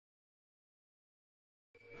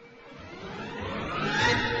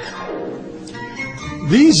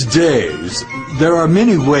These days, there are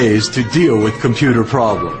many ways to deal with computer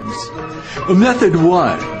problems. Method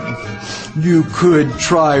 1. You could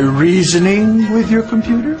try reasoning with your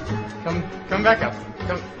computer. Come back up.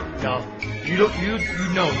 No. You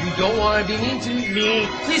don't want to be mean to me.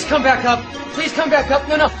 Please come back up. Please come back up.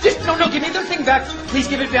 No. No, give me the thing back. Please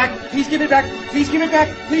give it back. Please give it back. Please give it back.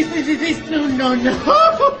 Please. No.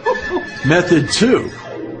 Method 2.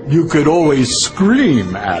 You could always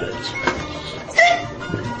scream at it.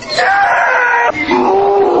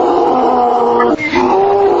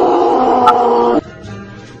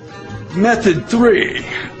 Method 3.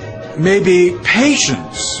 Maybe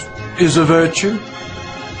patience is a virtue.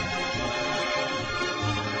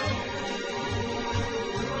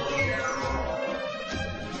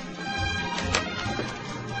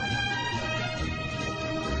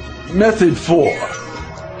 Method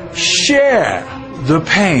 4. Share the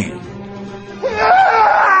pain.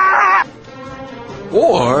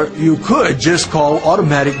 Or you could just call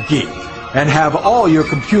Automatic Geek and have all your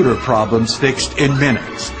computer problems fixed in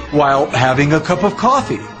minutes while having a cup of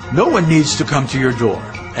coffee. No one needs to come to your door,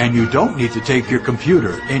 and you don't need to take your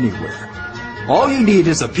computer anywhere. All you need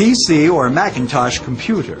is a PC or a Macintosh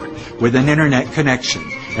computer with an internet connection,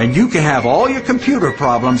 and you can have all your computer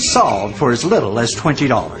problems solved for as little as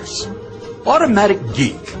 $20. Automatic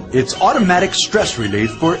Geek. It's automatic stress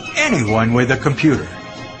relief for anyone with a computer.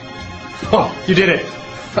 Oh, you did it.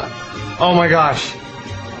 Oh my gosh.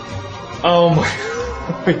 Oh my.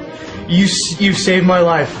 You saved my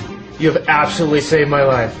life. You have absolutely saved my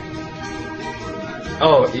life.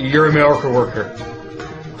 Oh, you're a miracle worker.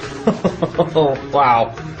 Oh,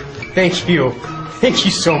 wow. Thank you. Thank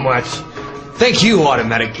you so much. Thank you,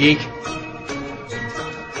 Automatic Geek.